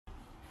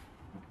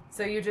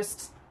So you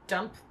just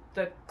dump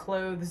the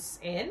clothes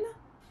in?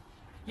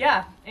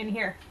 Yeah, in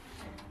here.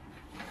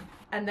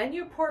 And then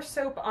you pour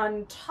soap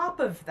on top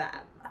of them.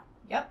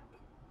 Yep.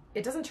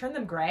 It doesn't turn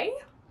them gray?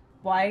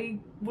 Why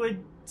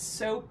would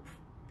soap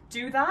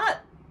do that?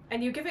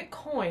 And you give it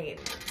coins.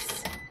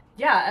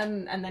 Yeah,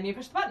 and then you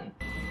push the button.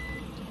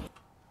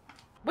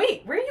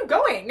 Wait, where are you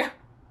going?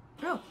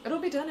 Oh, it'll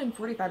be done in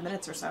 45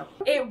 minutes or so.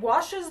 It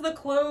washes the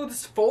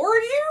clothes for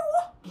you?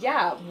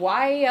 Yeah,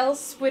 why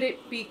else would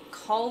it be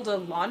called a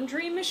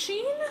laundry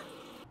machine?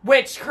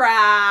 Witchcraft!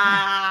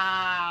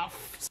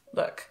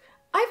 Look,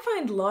 I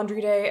find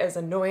laundry day as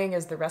annoying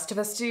as the rest of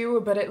us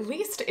do, but at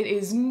least it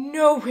is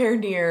nowhere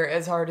near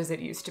as hard as it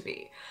used to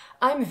be.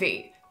 I'm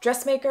V,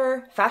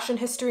 dressmaker, fashion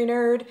history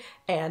nerd,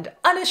 and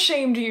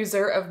unashamed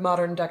user of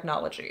modern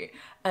technology.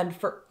 And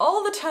for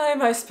all the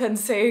time I spend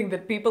saying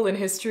that people in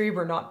history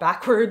were not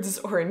backwards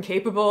or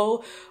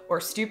incapable or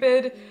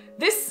stupid,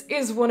 this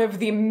is one of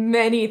the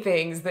many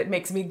things that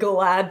makes me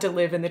glad to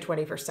live in the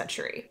 21st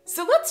century.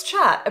 So let's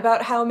chat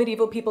about how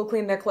medieval people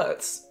clean their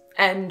clothes.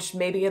 And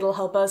maybe it'll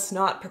help us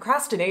not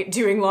procrastinate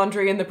doing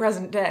laundry in the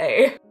present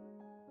day.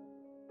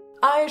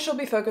 I shall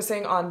be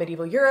focusing on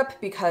medieval Europe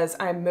because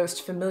I'm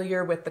most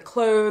familiar with the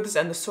clothes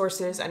and the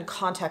sources and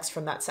context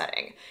from that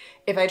setting.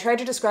 If I tried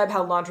to describe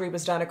how laundry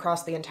was done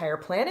across the entire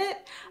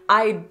planet,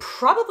 I'd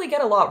probably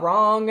get a lot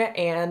wrong,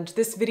 and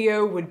this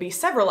video would be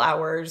several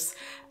hours,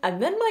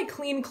 and then my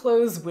clean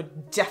clothes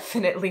would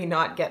definitely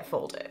not get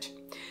folded.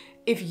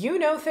 If you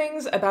know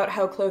things about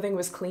how clothing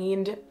was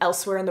cleaned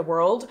elsewhere in the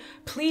world,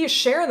 please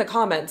share in the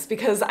comments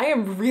because I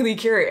am really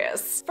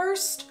curious.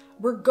 First,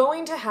 we're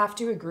going to have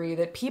to agree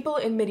that people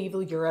in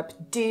medieval Europe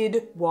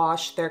did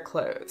wash their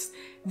clothes.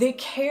 They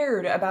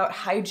cared about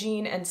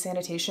hygiene and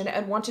sanitation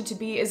and wanted to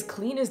be as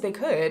clean as they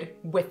could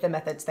with the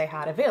methods they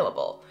had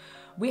available.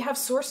 We have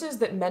sources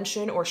that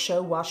mention or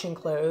show washing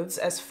clothes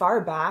as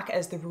far back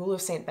as the Rule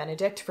of St.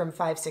 Benedict from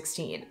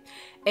 516,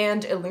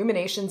 and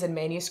illuminations and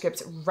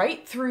manuscripts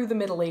right through the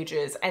Middle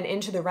Ages and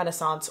into the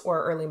Renaissance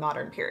or early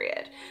modern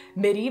period.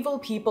 Medieval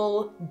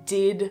people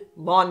did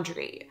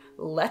laundry.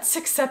 Let's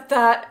accept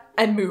that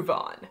and move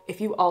on.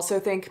 If you also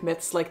think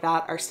myths like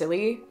that are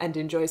silly and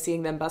enjoy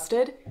seeing them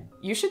busted,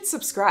 you should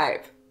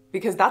subscribe,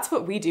 because that's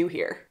what we do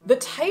here. The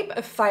type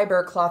of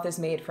fiber cloth is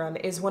made from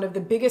is one of the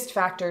biggest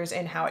factors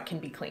in how it can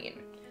be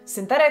clean.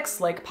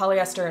 Synthetics like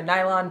polyester and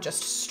nylon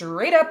just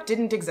straight up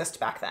didn't exist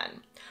back then.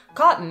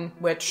 Cotton,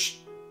 which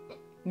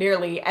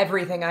nearly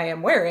everything I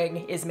am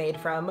wearing is made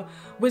from,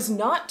 was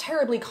not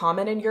terribly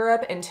common in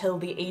Europe until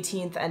the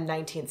 18th and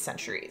 19th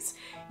centuries.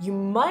 You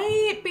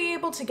might be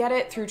able to get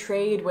it through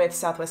trade with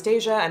Southwest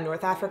Asia and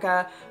North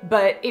Africa,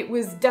 but it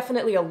was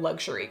definitely a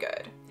luxury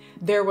good.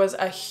 There was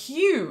a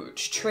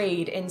huge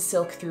trade in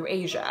silk through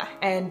Asia,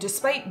 and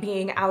despite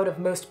being out of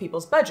most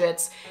people's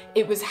budgets,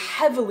 it was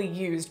heavily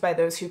used by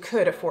those who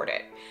could afford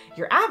it.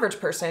 Your average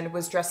person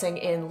was dressing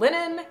in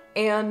linen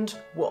and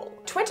wool.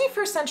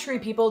 21st century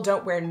people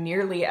don't wear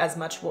nearly as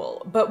much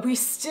wool, but we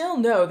still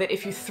know that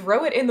if you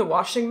throw it in the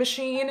washing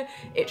machine,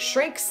 it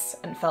shrinks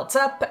and felts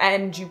up,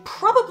 and you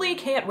probably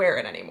can't wear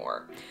it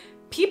anymore.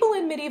 People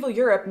in medieval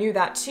Europe knew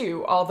that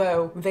too,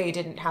 although they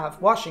didn't have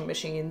washing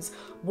machines.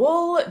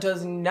 Wool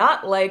does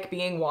not like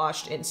being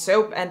washed in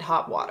soap and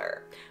hot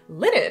water.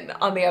 Linen,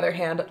 on the other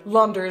hand,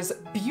 launders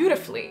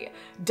beautifully,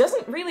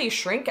 doesn't really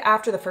shrink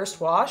after the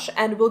first wash,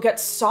 and will get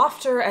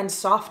softer and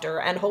softer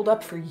and hold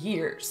up for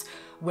years.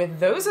 With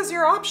those as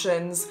your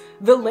options,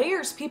 the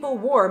layers people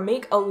wore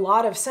make a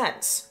lot of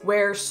sense.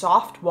 Wear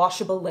soft,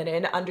 washable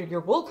linen under your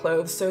wool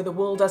clothes so the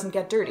wool doesn't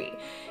get dirty.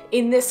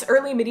 In this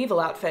early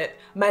medieval outfit,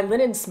 my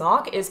linen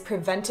smock is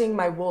preventing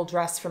my wool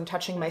dress from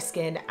touching my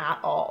skin at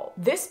all.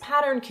 This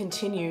pattern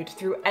continued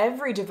through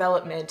every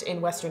development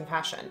in Western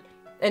fashion,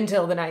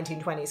 until the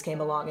 1920s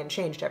came along and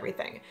changed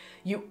everything.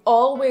 You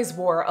always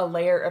wore a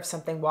layer of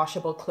something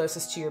washable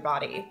closest to your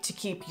body to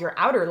keep your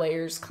outer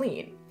layers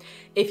clean.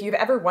 If you've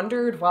ever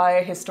wondered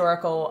why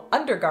historical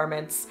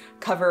undergarments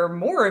cover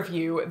more of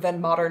you than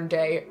modern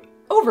day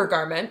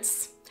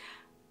overgarments,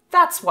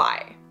 that's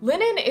why.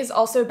 Linen is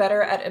also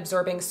better at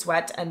absorbing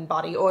sweat and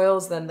body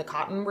oils than the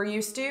cotton we're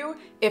used to.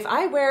 If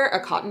I wear a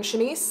cotton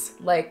chemise,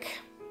 like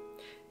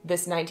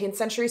this 19th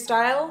century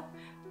style,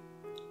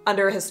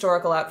 under a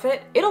historical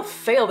outfit, it'll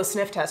fail the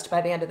sniff test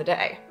by the end of the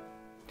day.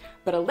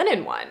 But a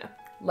linen one,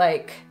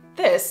 like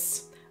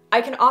this,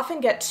 I can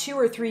often get 2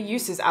 or 3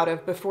 uses out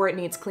of before it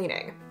needs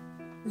cleaning.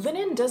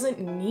 Linen doesn't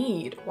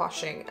need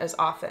washing as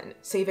often,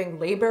 saving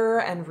labor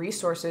and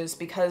resources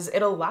because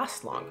it'll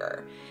last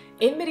longer.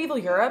 In medieval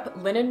Europe,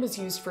 linen was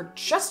used for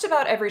just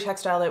about every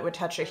textile that would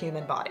touch a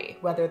human body,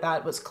 whether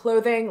that was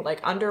clothing like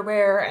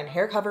underwear and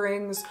hair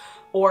coverings,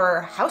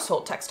 or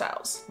household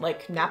textiles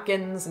like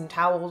napkins and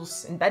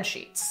towels and bed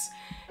sheets.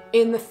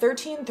 In the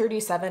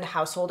 1337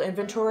 household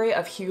inventory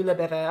of Hugh le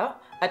Bevere,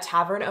 a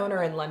tavern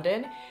owner in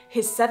London,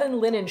 his 7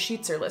 linen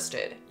sheets are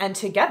listed, and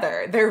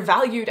together they're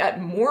valued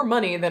at more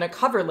money than a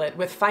coverlet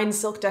with fine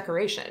silk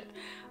decoration.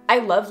 I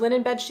love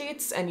linen bed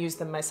sheets and use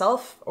them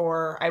myself,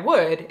 or I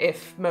would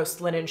if most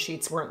linen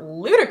sheets weren't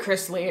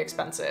ludicrously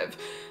expensive.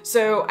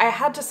 So I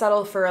had to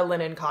settle for a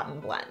linen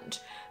cotton blend.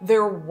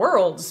 They're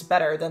worlds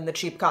better than the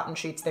cheap cotton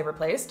sheets they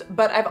replaced,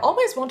 but I've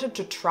always wanted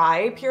to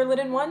try pure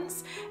linen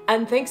ones,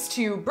 and thanks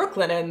to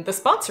Brooklinen, the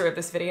sponsor of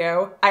this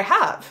video, I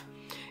have.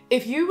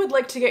 If you would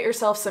like to get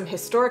yourself some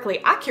historically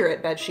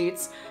accurate bed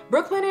sheets,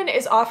 Brooklinen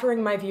is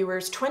offering my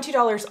viewers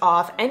 $20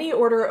 off any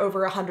order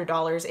over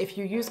 $100 if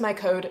you use my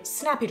code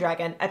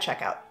SNAPPYDRAGON at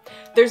checkout.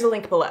 There's a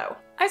link below.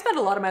 I spend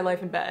a lot of my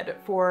life in bed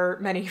for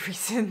many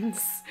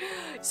reasons,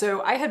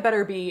 so I had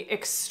better be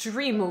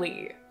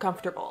extremely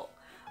comfortable.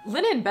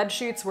 Linen bed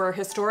sheets were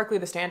historically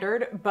the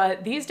standard,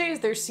 but these days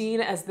they're seen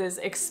as this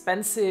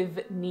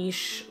expensive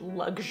niche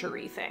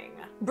luxury thing.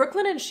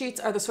 Brooklinen sheets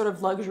are the sort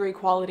of luxury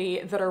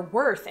quality that are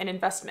worth an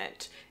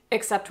investment,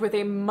 except with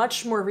a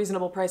much more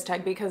reasonable price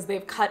tag because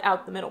they've cut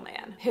out the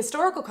middleman.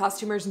 Historical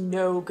costumers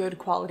know good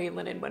quality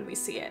linen when we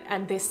see it,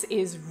 and this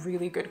is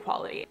really good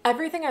quality.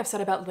 Everything I've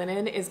said about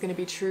linen is going to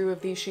be true of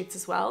these sheets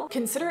as well.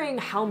 Considering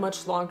how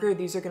much longer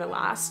these are going to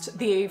last,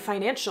 the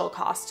financial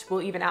cost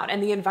will even out,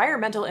 and the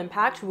environmental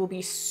impact will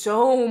be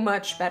so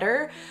much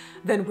better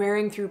than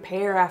wearing through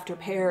pair after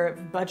pair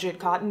of budget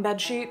cotton bed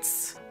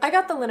sheets. I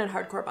got the linen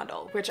hardcore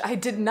bundle, which I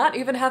did not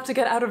even have to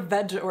get out of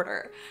bed to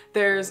order.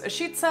 There's a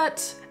sheet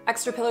set,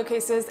 extra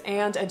pillowcases,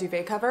 and a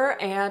duvet cover,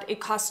 and it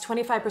costs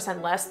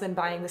 25% less than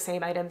buying the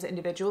same items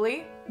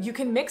individually. You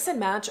can mix and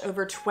match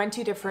over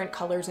 20 different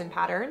colors and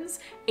patterns,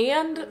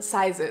 and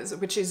sizes,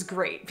 which is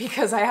great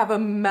because I have a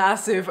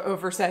massive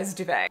oversized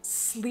duvet.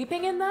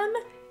 Sleeping in them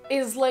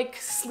is like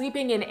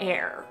sleeping in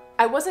air.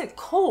 I wasn't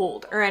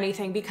cold or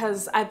anything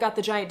because I've got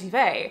the giant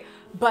duvet,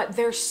 but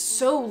they're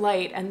so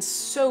light and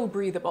so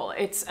breathable.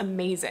 It's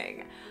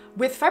amazing.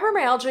 With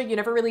fibromyalgia, you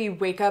never really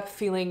wake up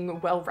feeling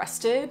well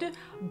rested,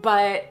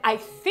 but I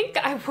think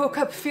I woke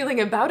up feeling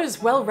about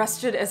as well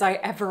rested as I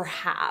ever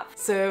have.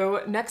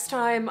 So next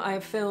time I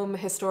film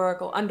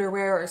historical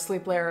underwear or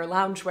sleepwear or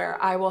loungewear,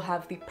 I will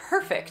have the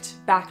perfect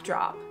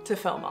backdrop to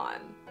film on.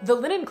 The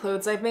linen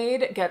clothes I've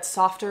made get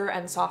softer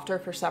and softer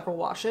for several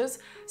washes,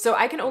 so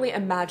I can only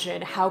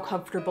imagine how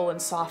comfortable and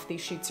soft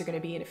these sheets are going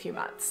to be in a few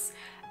months.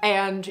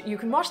 And you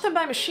can wash them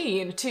by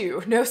machine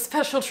too, no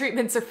special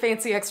treatments or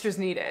fancy extras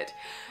needed.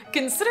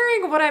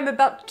 Considering what I'm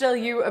about to tell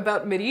you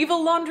about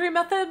medieval laundry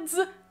methods,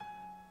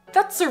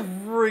 that's a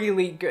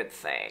really good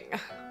thing.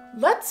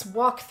 Let's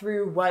walk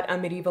through what a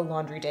medieval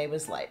laundry day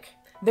was like.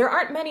 There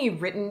aren't many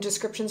written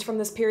descriptions from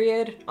this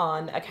period,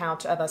 on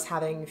account of us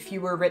having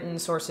fewer written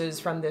sources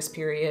from this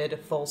period,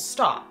 full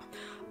stop.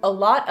 A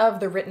lot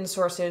of the written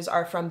sources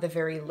are from the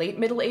very late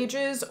Middle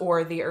Ages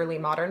or the early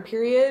modern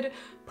period,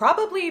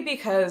 probably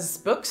because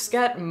books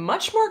get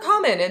much more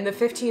common in the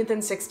 15th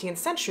and 16th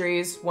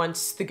centuries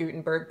once the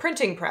Gutenberg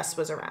printing press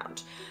was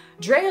around.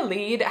 Drea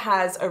Lead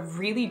has a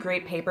really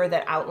great paper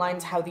that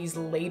outlines how these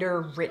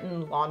later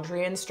written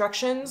laundry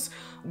instructions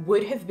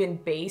would have been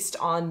based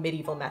on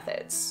medieval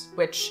methods,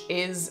 which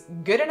is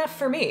good enough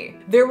for me.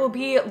 There will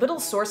be little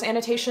source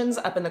annotations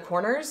up in the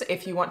corners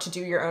if you want to do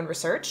your own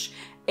research,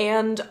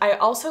 and I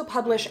also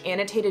publish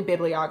annotated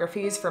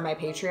bibliographies for my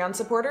Patreon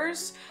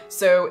supporters,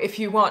 so if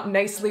you want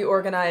nicely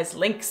organized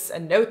links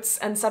and notes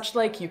and such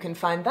like, you can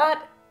find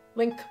that.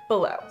 Link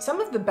below.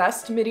 Some of the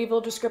best medieval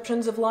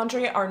descriptions of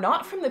laundry are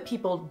not from the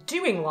people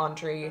doing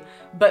laundry,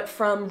 but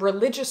from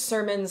religious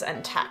sermons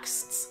and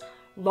texts.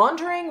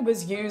 Laundering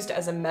was used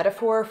as a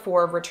metaphor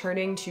for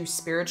returning to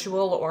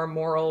spiritual or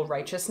moral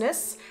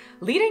righteousness,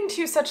 leading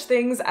to such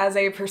things as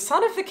a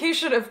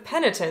personification of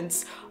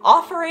penitence,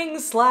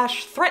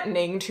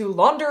 offering/threatening to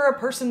launder a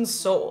person's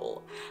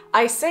soul.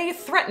 I say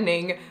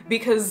threatening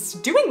because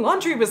doing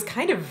laundry was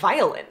kind of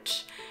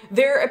violent.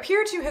 There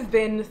appear to have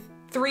been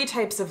 3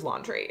 types of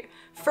laundry.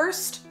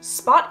 First,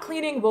 spot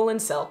cleaning wool and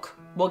silk.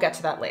 We'll get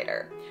to that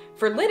later.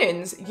 For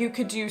linens, you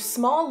could do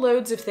small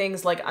loads of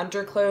things like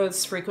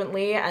underclothes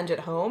frequently and at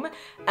home,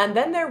 and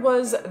then there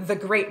was the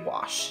Great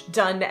Wash,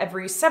 done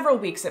every several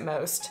weeks at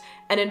most,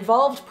 an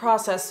involved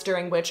process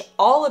during which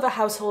all of a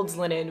household's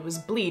linen was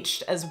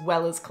bleached as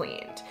well as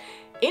cleaned.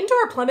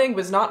 Indoor plumbing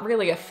was not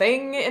really a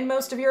thing in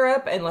most of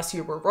Europe unless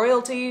you were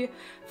royalty.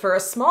 For a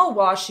small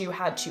wash, you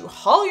had to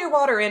haul your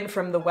water in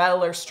from the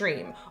well or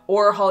stream,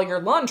 or haul your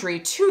laundry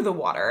to the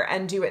water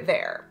and do it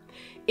there.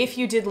 If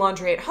you did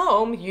laundry at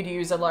home, you'd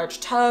use a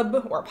large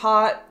tub or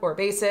pot or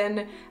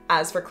basin.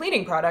 As for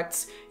cleaning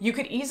products, you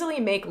could easily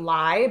make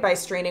lye by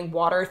straining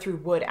water through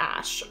wood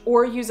ash,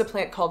 or use a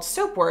plant called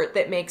soapwort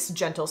that makes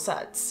gentle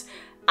suds.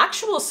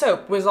 Actual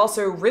soap was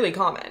also really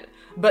common,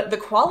 but the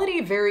quality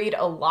varied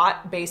a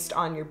lot based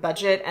on your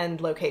budget and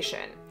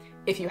location.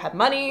 If you had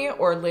money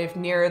or lived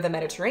near the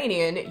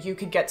Mediterranean, you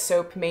could get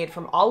soap made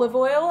from olive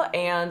oil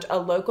and a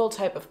local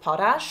type of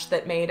potash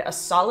that made a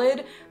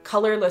solid,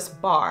 colorless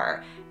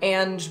bar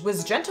and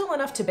was gentle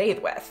enough to bathe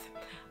with.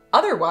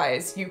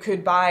 Otherwise, you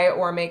could buy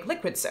or make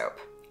liquid soap.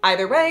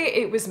 Either way,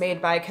 it was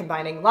made by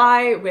combining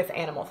lye with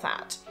animal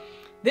fat.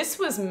 This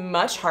was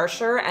much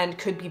harsher and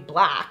could be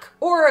black,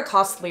 or a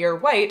costlier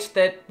white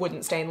that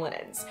wouldn't stain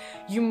linens.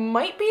 You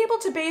might be able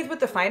to bathe with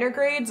the finer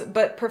grades,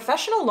 but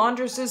professional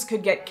laundresses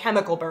could get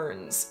chemical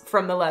burns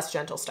from the less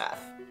gentle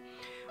stuff.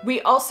 We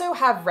also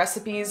have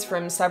recipes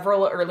from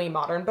several early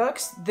modern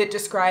books that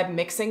describe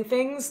mixing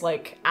things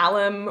like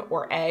alum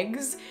or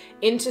eggs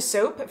into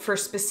soap for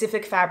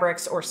specific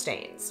fabrics or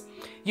stains.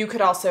 You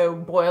could also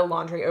boil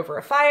laundry over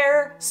a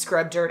fire,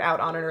 scrub dirt out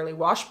on an early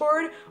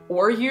washboard,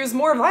 or use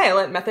more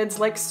violent methods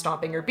like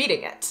stomping or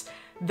beating it.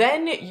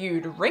 Then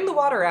you'd wring the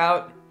water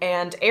out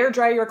and air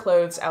dry your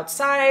clothes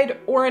outside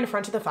or in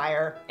front of the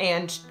fire,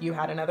 and you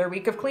had another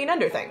week of clean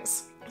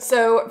underthings.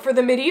 So for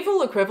the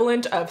medieval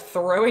equivalent of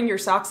throwing your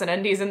socks and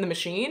undies in the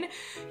machine,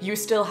 you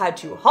still had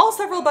to haul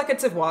several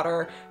buckets of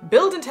water,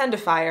 build and tend a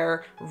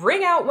fire,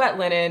 wring out wet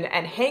linen,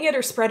 and hang it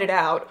or spread it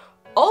out,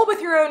 all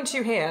with your own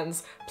 2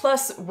 hands,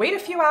 plus wait a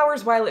few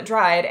hours while it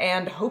dried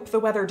and hope the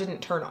weather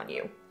didn't turn on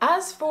you.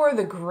 As for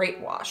the Great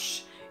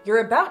Wash,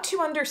 you're about to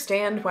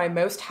understand why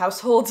most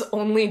households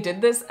only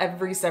did this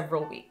every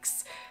several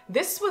weeks.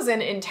 This was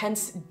an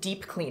intense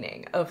deep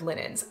cleaning of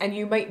linens, and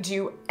you might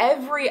do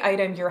every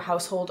item your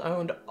household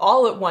owned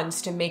all at once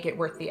to make it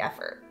worth the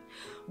effort.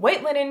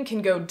 White linen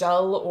can go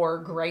dull or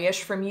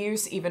grayish from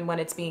use even when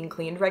it's being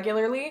cleaned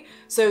regularly,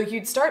 so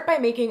you'd start by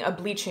making a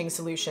bleaching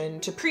solution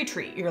to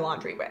pre-treat your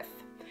laundry with.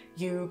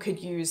 You could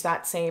use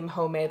that same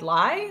homemade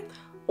lye,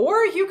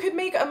 or you could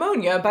make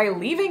ammonia by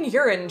leaving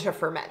urine to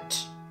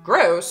ferment.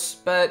 Gross,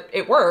 but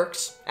it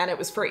worked, and it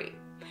was free.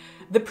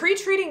 The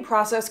pre-treating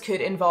process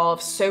could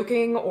involve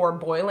soaking or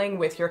boiling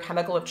with your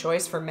chemical of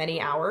choice for many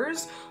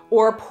hours,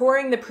 or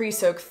pouring the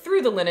pre-soak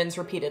through the linens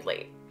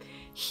repeatedly.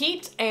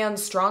 Heat and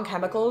strong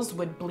chemicals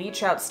would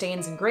bleach out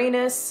stains and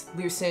grayness,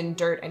 loosen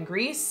dirt and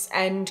grease,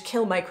 and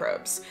kill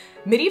microbes.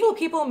 Medieval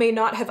people may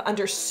not have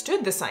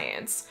understood the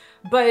science,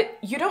 but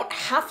you don't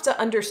have to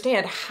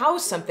understand how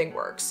something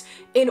works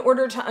in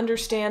order to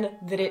understand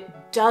that it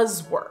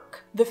does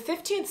work. The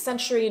 15th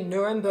century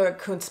Nuremberg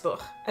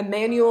Kunstbuch, a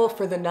manual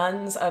for the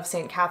nuns of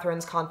St.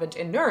 Catherine's Convent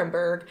in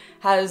Nuremberg,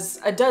 has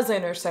a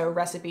dozen or so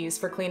recipes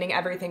for cleaning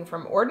everything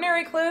from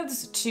ordinary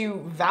clothes to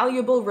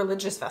valuable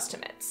religious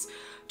vestments.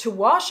 To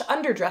wash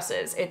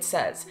underdresses, it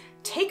says,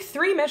 take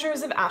 3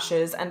 measures of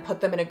ashes and put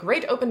them in a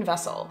great open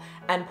vessel,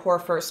 and pour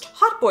first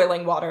hot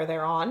boiling water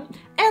thereon,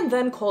 and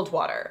then cold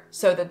water,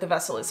 so that the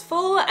vessel is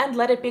full, and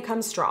let it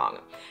become strong.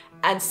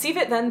 And sieve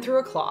it then through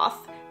a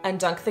cloth, and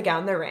dunk the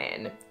gown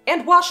therein,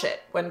 and wash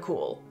it when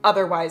cool,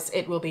 otherwise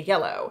it will be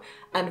yellow,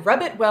 and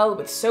rub it well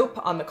with soap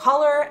on the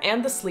collar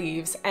and the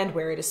sleeves, and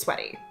where it is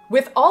sweaty.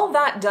 With all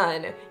that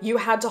done, you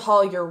had to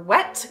haul your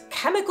wet,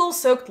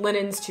 chemical-soaked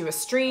linens to a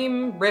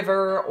stream,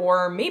 river,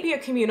 or maybe a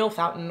communal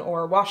fountain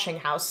or washing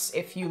house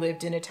if you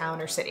lived in a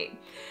town or city.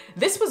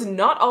 This was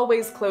not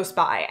always close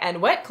by, and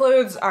wet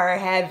clothes are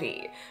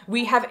heavy.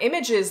 We have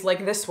images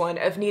like this one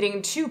of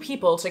needing 2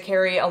 people to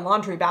carry a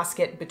laundry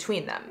basket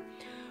between them.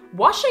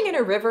 Washing in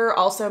a river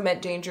also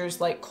meant dangers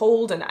like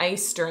cold and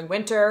ice during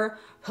winter,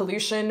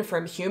 pollution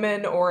from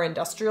human or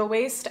industrial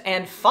waste,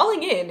 and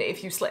falling in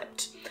if you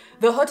slipped.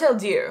 The Hôtel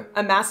Dieu,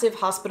 a massive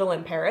hospital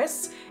in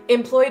Paris,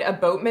 employed a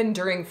boatman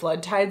during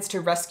flood tides to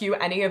rescue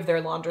any of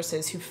their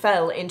laundresses who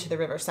fell into the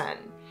River Seine.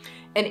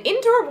 An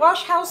indoor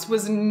wash house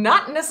was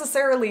not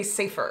necessarily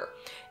safer.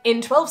 In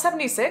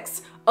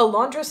 1276, a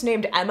laundress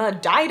named Emma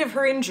died of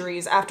her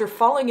injuries after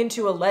falling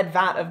into a lead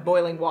vat of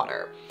boiling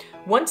water.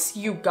 Once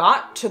you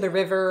got to the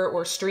river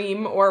or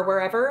stream or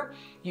wherever,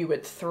 you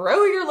would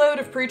throw your load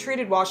of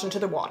pre-treated wash into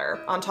the water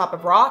on top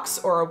of rocks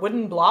or a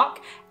wooden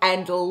block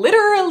and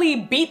literally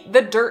beat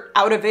the dirt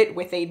out of it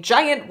with a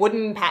giant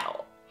wooden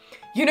paddle.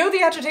 You know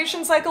the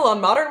agitation cycle on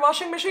modern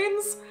washing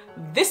machines?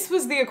 This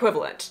was the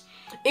equivalent.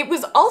 It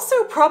was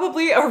also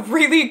probably a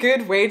really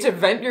good way to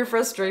vent your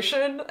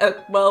frustration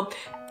at, well,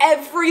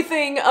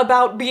 everything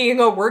about being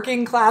a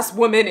working class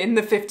woman in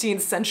the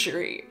 15th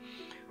century.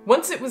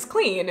 Once it was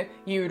clean,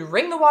 you'd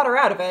wring the water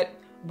out of it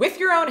with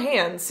your own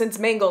hands since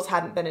mangles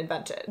hadn't been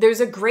invented. There's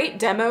a great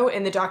demo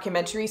in the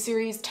documentary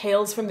series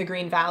Tales from the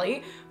Green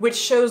Valley, which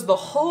shows the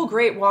whole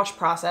Great Wash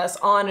process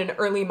on an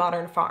early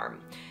modern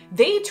farm.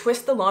 They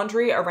twist the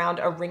laundry around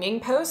a wringing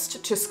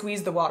post to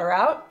squeeze the water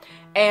out,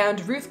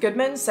 and Ruth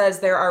Goodman says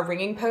there are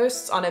wringing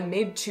posts on a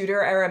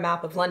mid-Tudor era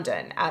map of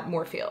London at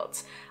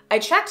Moorfields. I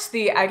checked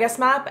the Agast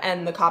map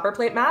and the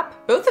Copperplate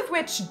map, both of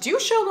which do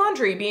show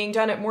laundry being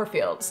done at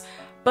Moorfields.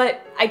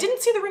 But I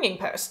didn't see the wringing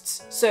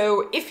posts,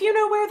 so if you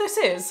know where this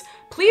is,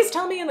 please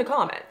tell me in the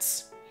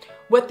comments.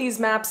 What these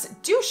maps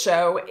do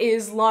show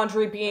is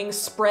laundry being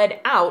spread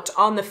out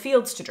on the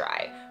fields to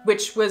dry,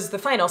 which was the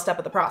final step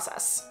of the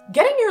process.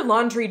 Getting your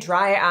laundry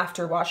dry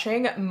after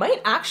washing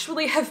might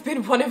actually have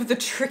been one of the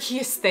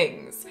trickiest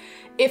things.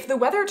 If the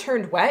weather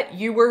turned wet,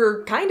 you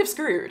were kind of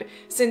screwed,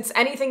 since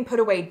anything put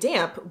away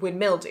damp would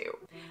mildew.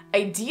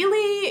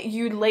 Ideally,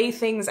 you'd lay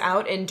things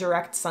out in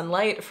direct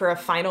sunlight for a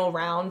final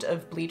round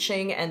of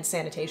bleaching and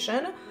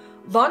sanitation,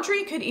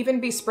 Laundry could even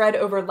be spread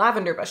over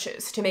lavender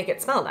bushes to make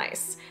it smell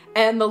nice,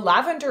 and the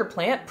lavender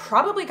plant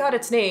probably got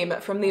its name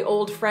from the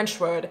Old French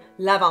word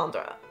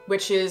lavandre,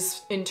 which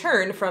is in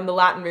turn from the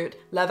Latin root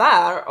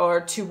lavar,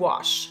 or to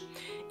wash.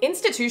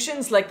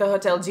 Institutions like the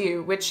Hôtel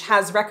Dieu, which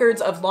has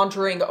records of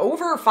laundering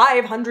over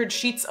 500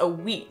 sheets a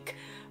week,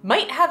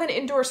 might have an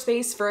indoor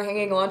space for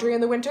hanging laundry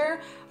in the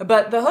winter,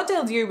 but the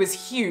Hôtel Dieu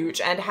was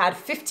huge and had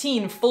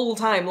 15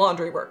 full-time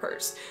laundry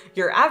workers.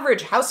 Your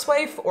average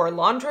housewife or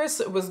laundress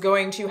was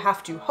going to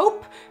have to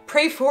hope,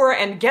 pray for,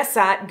 and guess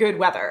at good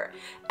weather.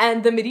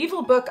 And the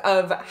medieval book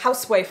of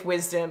housewife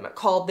wisdom,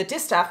 called the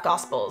Distaff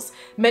Gospels,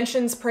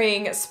 mentions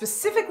praying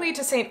specifically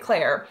to St.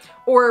 Clare,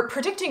 or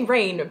predicting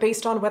rain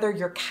based on whether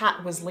your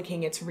cat was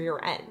licking its rear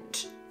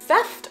end.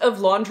 Theft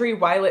of laundry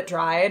while it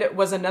dried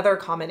was another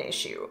common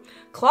issue.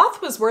 Cloth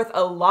was worth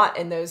a lot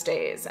in those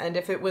days, and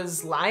if it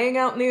was lying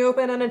out in the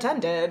open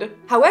unattended.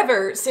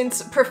 However,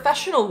 since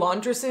professional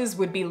laundresses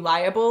would be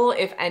liable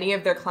if any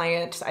of their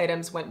clients'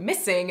 items went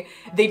missing,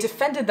 they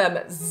defended them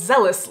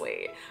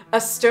zealously.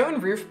 A stone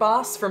roof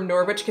boss from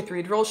Norwich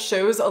Cathedral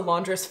shows a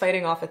laundress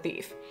fighting off a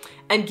thief.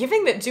 And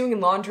given that doing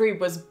laundry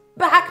was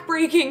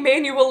back-breaking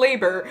manual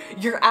labor,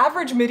 your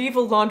average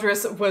medieval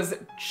laundress was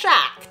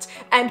jacked,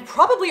 and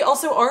probably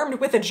also armed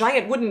with a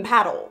giant wooden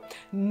paddle.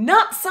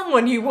 Not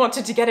someone you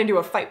wanted to get into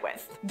a fight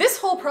with. This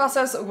whole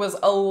process was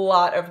a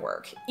lot of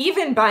work,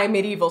 even by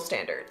medieval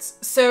standards,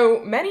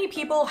 so many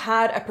people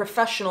had a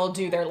professional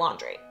do their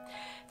laundry.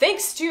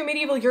 Thanks to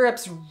medieval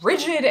Europe's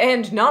rigid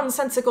and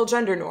nonsensical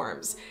gender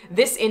norms,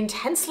 this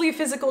intensely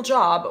physical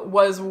job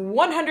was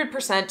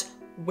 100%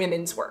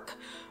 women's work.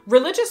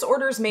 Religious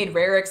orders made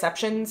rare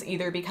exceptions,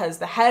 either because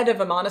the head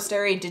of a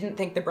monastery didn't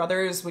think the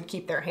brothers would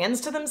keep their hands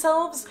to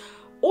themselves,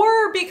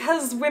 or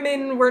because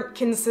women weren't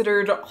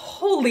considered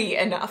holy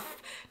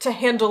enough to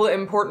handle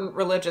important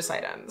religious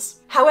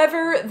items.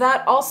 However,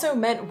 that also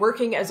meant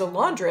working as a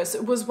laundress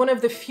was one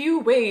of the few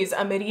ways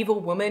a medieval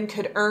woman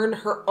could earn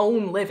her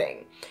own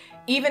living,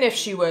 even if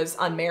she was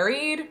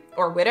unmarried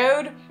or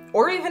widowed,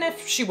 or even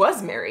if she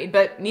was married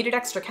but needed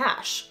extra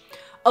cash.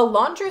 A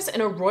laundress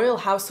in a royal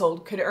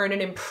household could earn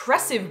an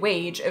impressive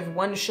wage of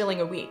 1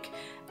 shilling a week,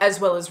 as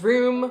well as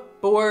room,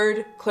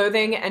 board,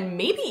 clothing, and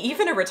maybe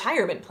even a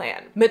retirement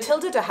plan.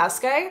 Matilda de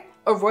Hauskei,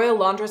 a royal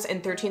laundress in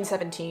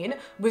 1317,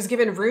 was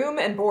given room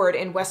and board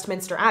in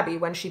Westminster Abbey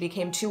when she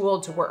became too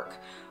old to work.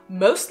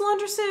 Most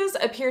laundresses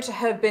appear to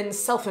have been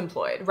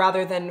self-employed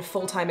rather than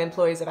full-time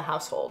employees of a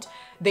household.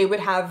 They would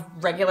have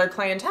regular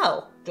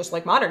clientele, just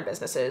like modern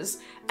businesses,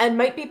 and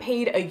might be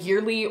paid a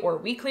yearly or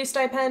weekly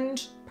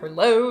stipend, per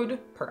load,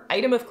 per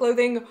item of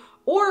clothing,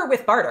 or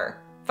with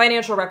barter.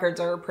 Financial records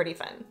are pretty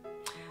thin.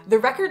 The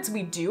records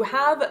we do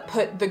have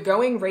put the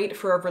going rate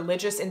for a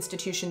religious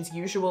institution's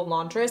usual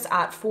laundress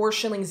at 4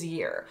 shillings a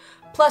year,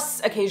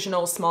 plus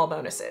occasional small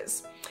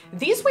bonuses.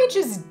 These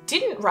wages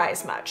didn't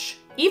rise much,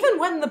 even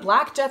when the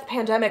Black Death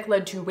pandemic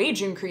led to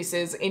wage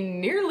increases in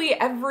nearly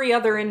every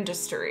other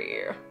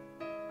industry.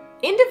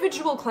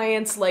 Individual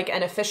clients like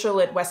an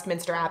official at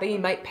Westminster Abbey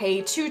might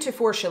pay 2 to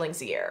 4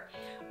 shillings a year,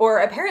 or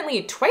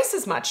apparently twice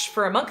as much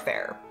for a monk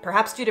there,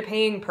 perhaps due to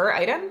paying per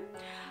item.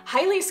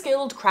 Highly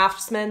skilled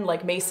craftsmen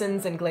like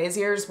masons and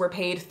glaziers were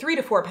paid 3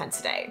 to 4 pence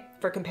a day,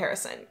 for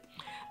comparison.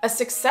 A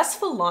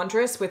successful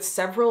laundress with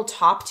several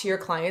top-tier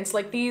clients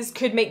like these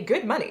could make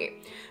good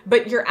money,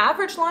 but your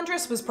average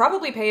laundress was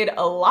probably paid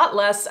a lot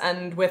less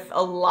and with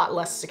a lot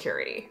less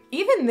security.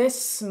 Even this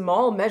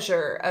small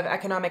measure of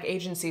economic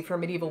agency for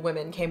medieval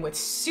women came with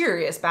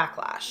serious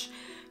backlash.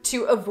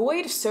 To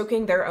avoid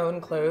soaking their own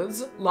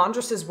clothes,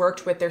 laundresses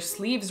worked with their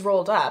sleeves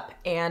rolled up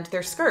and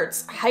their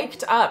skirts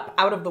hiked up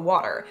out of the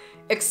water,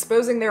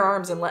 exposing their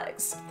arms and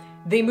legs.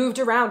 They moved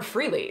around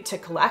freely to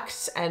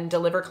collect and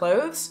deliver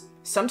clothes,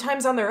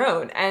 sometimes on their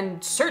own,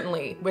 and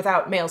certainly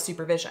without male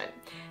supervision.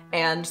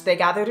 And they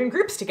gathered in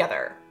groups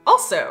together,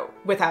 also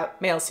without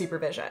male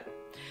supervision.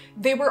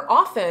 They were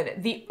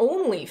often the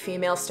only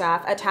female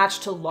staff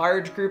attached to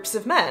large groups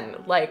of men,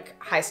 like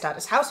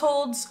high-status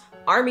households,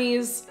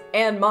 armies,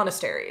 and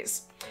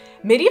monasteries.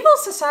 Medieval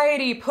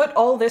society put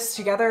all this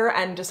together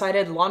and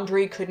decided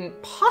laundry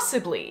couldn't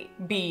possibly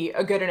be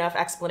a good enough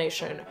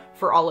explanation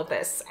for all of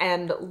this,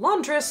 and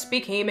laundress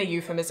became a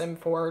euphemism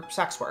for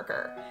sex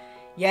worker.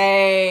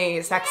 Yay,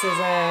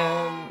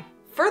 sexism!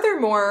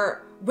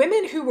 Furthermore,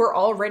 women who were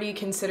already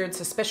considered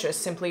suspicious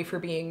simply for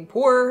being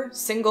poor,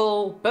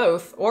 single,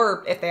 both,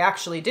 or if they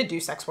actually did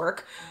do sex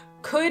work,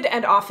 could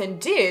and often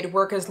did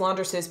work as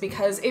laundresses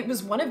because it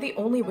was one of the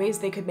only ways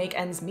they could make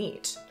ends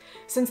meet.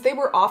 Since they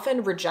were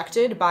often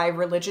rejected by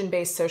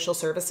religion-based social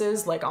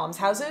services like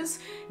almshouses,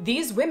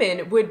 these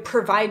women would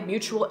provide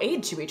mutual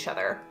aid to each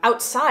other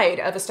outside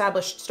of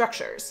established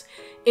structures.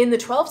 In the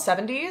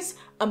 1270s,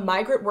 a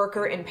migrant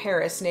worker in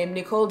Paris named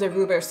Nicole de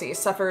Roubercy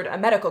suffered a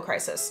medical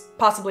crisis,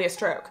 possibly a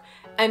stroke,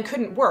 and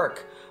couldn't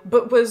work,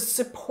 but was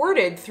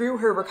supported through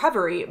her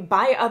recovery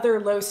by other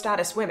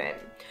low-status women.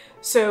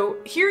 So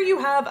here you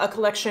have a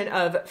collection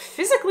of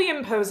physically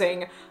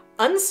imposing,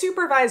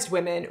 unsupervised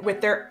women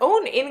with their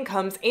own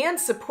incomes and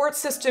support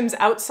systems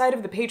outside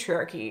of the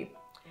patriarchy.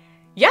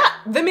 Yeah,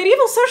 the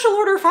medieval social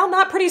order found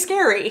that pretty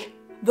scary.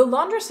 The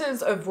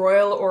laundresses of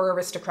royal or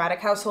aristocratic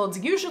households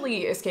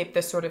usually escape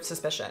this sort of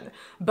suspicion,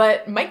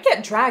 but might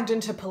get dragged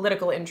into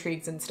political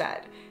intrigues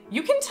instead.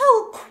 You can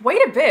tell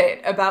quite a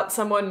bit about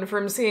someone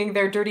from seeing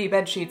their dirty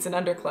bedsheets and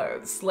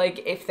underclothes,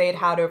 like if they'd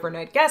had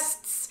overnight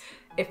guests,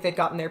 if they'd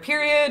gotten their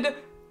period,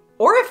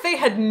 or if they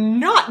had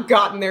not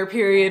gotten their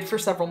period for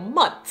several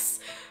months.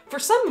 For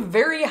some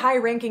very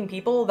high-ranking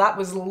people, that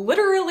was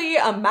literally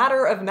a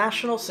matter of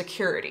national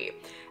security.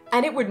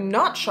 And it would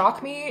not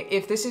shock me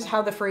if this is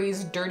how the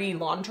phrase dirty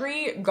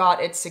laundry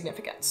got its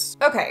significance.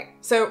 Okay,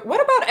 so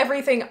what about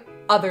everything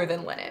other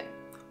than linen?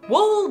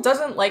 Wool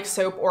doesn't like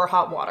soap or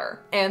hot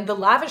water, and the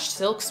lavish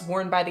silks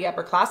worn by the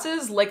upper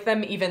classes like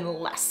them even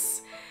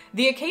less.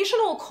 The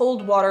occasional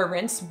cold water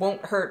rinse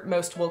won't hurt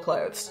most wool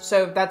clothes,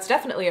 so that's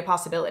definitely a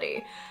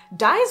possibility.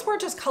 Dyes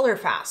weren't as color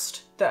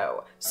fast,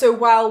 though, so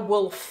while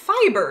wool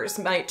fibers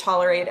might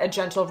tolerate a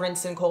gentle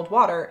rinse in cold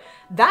water,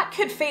 that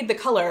could fade the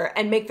color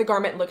and make the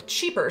garment look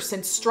cheaper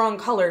since strong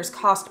colors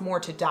cost more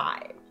to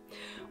dye.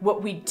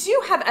 What we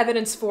do have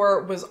evidence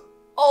for was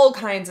all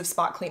kinds of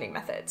spot cleaning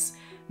methods.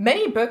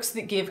 Many books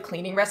that give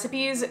cleaning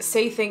recipes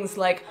say things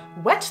like,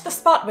 wet the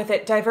spot with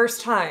it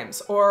diverse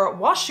times, or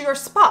wash your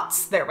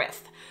spots therewith,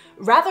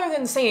 rather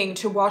than saying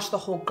to wash the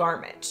whole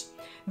garment.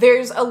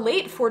 There's a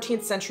late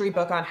 14th century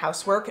book on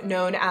housework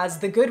known as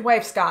The Good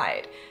Wife's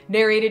Guide,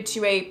 narrated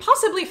to a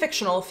possibly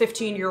fictional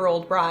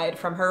 15-year-old bride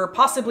from her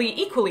possibly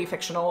equally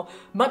fictional,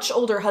 much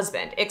older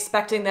husband,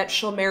 expecting that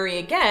she'll marry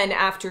again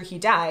after he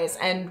dies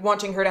and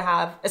wanting her to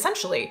have,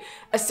 essentially,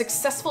 a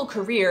successful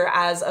career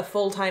as a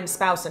full-time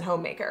spouse and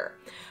homemaker.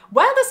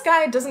 While this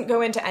guide doesn't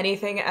go into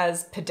anything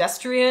as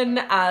pedestrian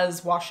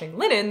as washing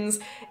linens,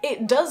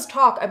 it does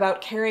talk about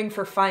caring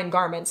for fine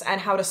garments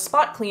and how to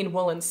spot clean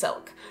wool and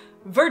silk.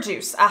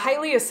 Verjuice, a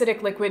highly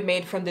acidic liquid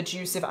made from the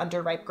juice of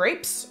underripe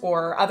grapes,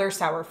 or other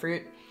sour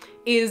fruit,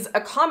 is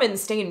a common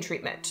stain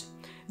treatment.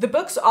 The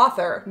book's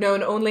author,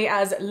 known only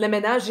as Le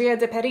Ménagier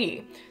de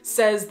Paris,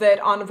 says that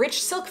on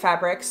rich silk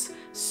fabrics,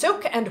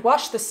 soak and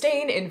wash the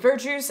stain in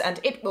verjuice and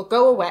it will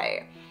go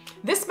away.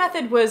 This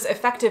method was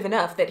effective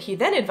enough that he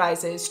then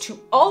advises to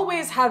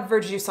always have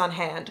verjuice on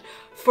hand,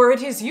 for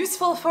it is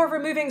useful for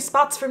removing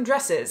spots from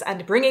dresses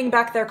and bringing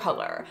back their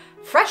color.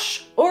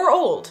 Fresh or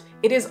old,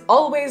 it is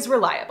always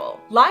reliable.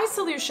 Lye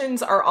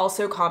solutions are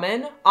also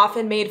common,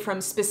 often made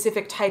from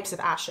specific types of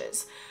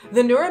ashes.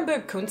 The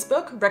Nuremberg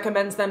Kunstbuch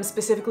recommends them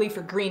specifically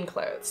for green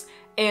clothes,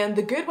 and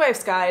the Good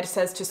Wife's Guide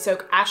says to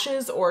soak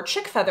ashes or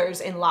chick feathers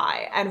in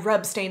lye and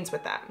rub stains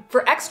with them.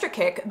 For extra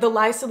kick, the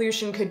lye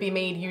solution could be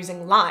made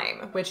using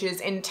lime, which is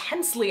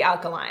intensely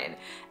alkaline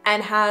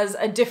and has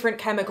a different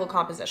chemical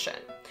composition.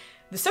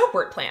 The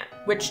soapwort plant,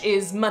 which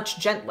is much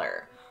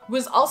gentler,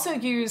 was also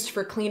used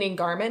for cleaning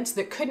garments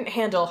that couldn't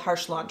handle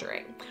harsh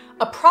laundering.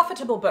 A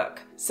profitable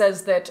book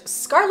says that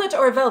scarlet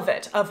or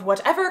velvet, of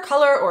whatever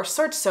color or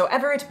sort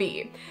soever it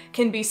be,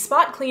 can be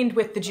spot cleaned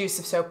with the juice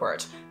of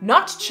soapwort,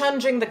 not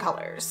changing the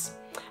colors.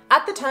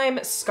 At the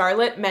time,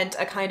 scarlet meant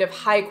a kind of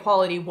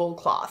high-quality wool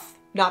cloth,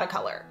 not a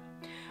color.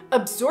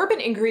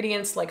 Absorbent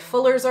ingredients like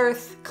fuller's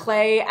earth,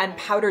 clay, and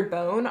powdered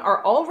bone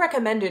are all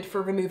recommended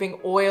for removing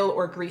oil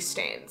or grease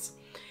stains.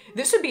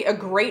 This would be a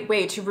great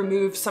way to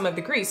remove some of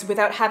the grease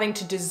without having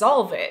to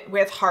dissolve it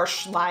with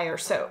harsh lye or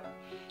soap.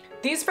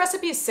 These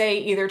recipes say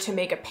either to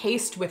make a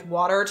paste with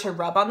water to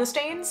rub on the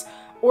stains,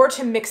 or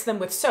to mix them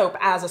with soap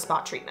as a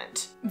spot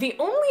treatment. The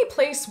only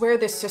place where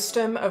this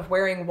system of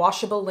wearing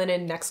washable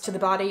linen next to the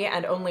body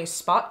and only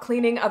spot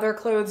cleaning other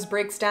clothes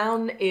breaks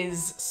down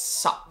is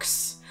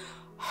socks.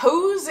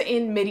 Hose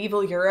in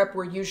medieval Europe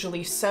were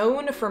usually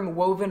sewn from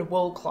woven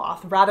wool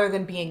cloth rather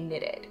than being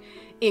knitted.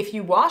 If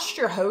you washed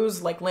your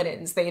hose like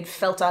linens, they'd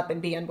felt up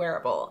and be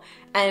unwearable.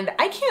 And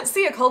I can't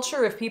see a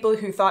culture of people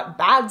who thought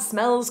bad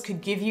smells could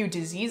give you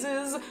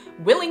diseases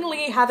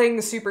willingly having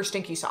super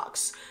stinky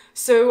socks.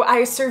 So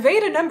I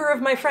surveyed a number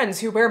of my friends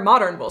who wear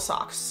modern wool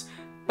socks.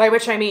 By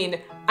which I mean,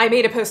 I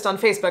made a post on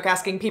Facebook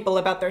asking people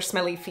about their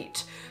smelly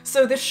feet.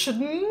 So this should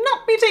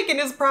not be taken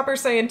as proper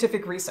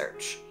scientific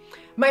research.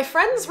 My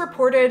friends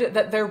reported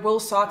that their wool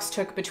socks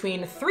took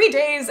between 3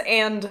 days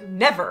and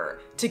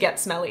never to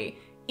get smelly,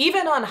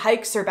 even on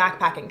hikes or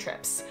backpacking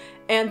trips,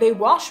 and they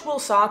wash wool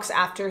socks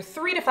after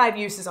 3 to 5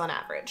 uses on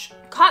average.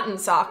 Cotton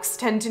socks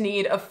tend to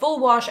need a full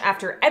wash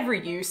after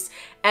every use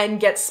and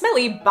get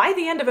smelly by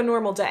the end of a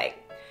normal day.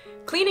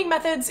 Cleaning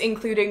methods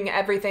including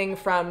everything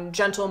from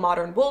gentle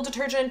modern wool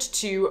detergent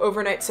to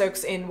overnight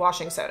soaks in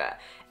washing soda,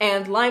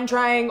 and lime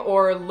drying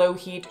or low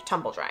heat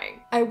tumble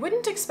drying. I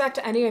wouldn't expect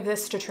any of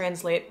this to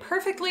translate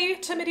perfectly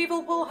to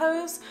medieval wool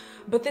hose,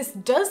 but this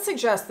does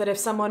suggest that if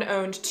someone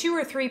owned 2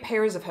 or 3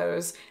 pairs of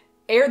hose,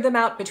 aired them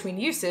out between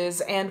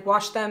uses, and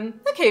washed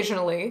them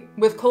occasionally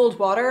with cold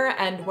water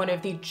and one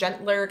of the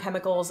gentler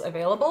chemicals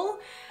available,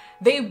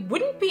 they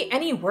wouldn't be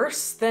any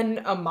worse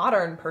than a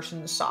modern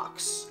person's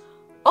socks.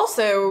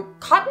 Also,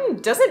 cotton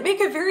doesn't make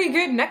a very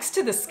good next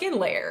to the skin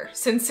layer,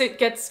 since it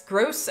gets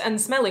gross and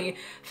smelly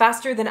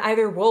faster than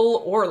either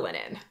wool or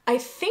linen. I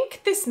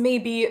think this may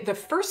be the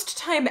first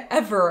time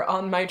ever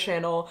on my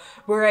channel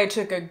where I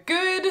took a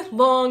good,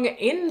 long,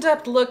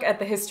 in-depth look at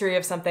the history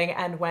of something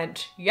and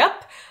went,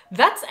 yep,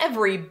 that's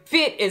every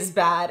bit as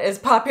bad as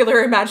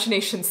popular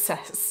imagination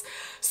says.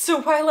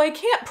 So while I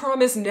can't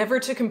promise never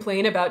to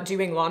complain about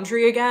doing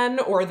laundry again,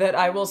 or that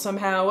I will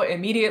somehow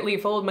immediately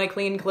fold my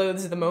clean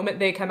clothes the moment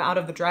they come out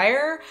of the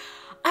dryer,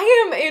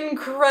 I am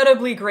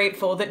incredibly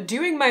grateful that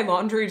doing my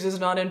laundry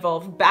does not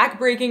involve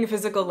back-breaking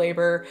physical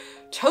labor,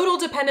 total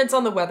dependence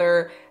on the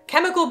weather,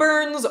 chemical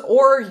burns,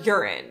 or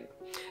urine.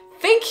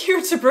 Thank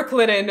you to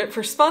Brooklinen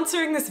for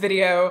sponsoring this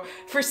video,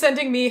 for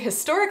sending me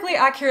historically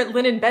accurate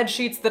linen bed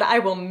sheets that I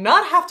will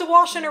not have to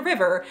wash in a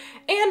river,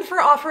 and for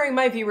offering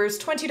my viewers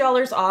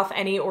 $20 off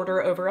any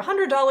order over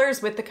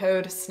 $100 with the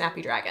code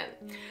SNAPPYDRAGON.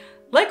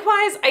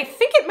 Likewise, I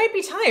think it might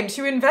be time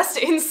to invest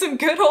in some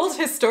good old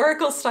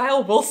historical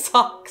style wool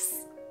socks.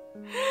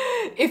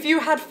 If you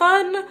had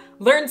fun,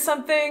 learned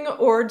something,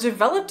 or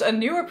developed a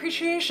new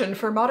appreciation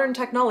for modern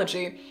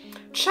technology,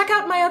 check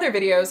out my other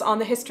videos on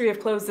the history of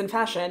clothes and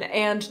fashion,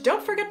 and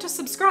don't forget to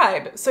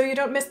subscribe so you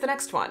don't miss the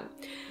next one.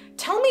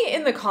 Tell me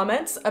in the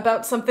comments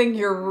about something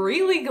you're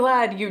really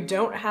glad you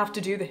don't have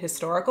to do the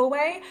historical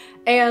way,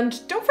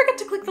 and don't forget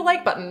to click the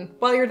like button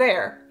while you're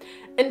there.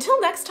 Until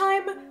next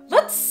time,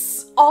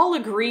 let's all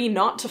agree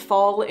not to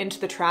fall into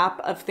the trap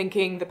of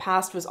thinking the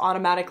past was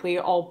automatically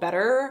all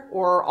better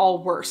or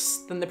all worse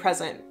than the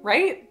present,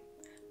 right?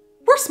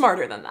 We're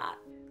smarter than that.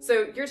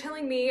 So you're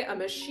telling me a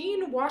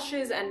machine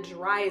washes and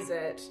dries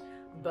it,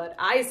 but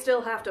I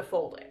still have to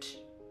fold it.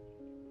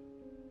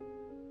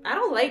 I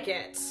don't like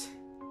it.